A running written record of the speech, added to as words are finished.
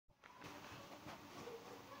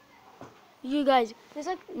You guys, there's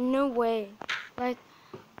like no way. Like,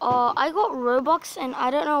 I got Robux and I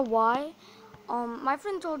don't know why. My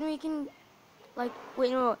friend told me you can, like,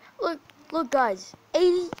 wait, no, look, guys,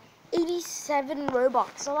 87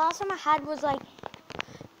 Robux. The last time I had was like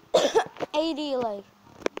 80, like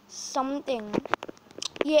something.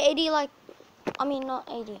 Yeah, 80, like, I mean not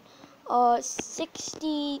 80,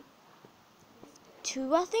 62,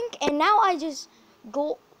 I think. And now I just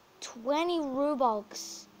got 20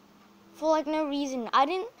 Robux for like no reason. I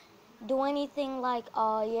didn't do anything like,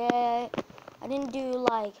 yeah, I didn't do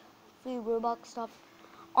like free Robux stuff.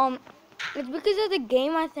 It's because of the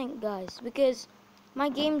game, I think, guys, because my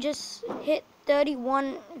game just hit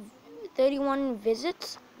 31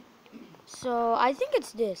 visits. So I think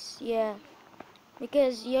it's this, yeah.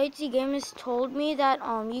 Because Yahtzee Gamers told me that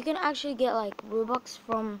you can actually get like Robux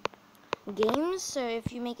from games. So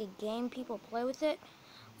if you make a game, people play with it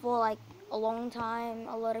for like a long time,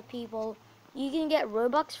 a lot of people, you can get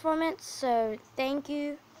Robux from it. So thank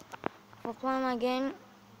you for playing my game.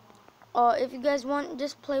 If you guys want,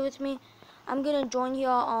 just play with me. I'm gonna join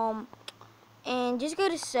here and just go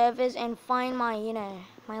to servers and find my, you know,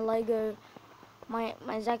 my Lego, my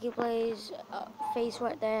Zaki Plays face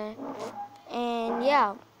right there. And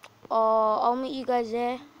yeah, I'll meet you guys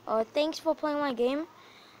there. Thanks for playing my game,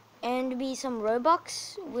 and be some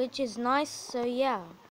Robux, which is nice. So yeah.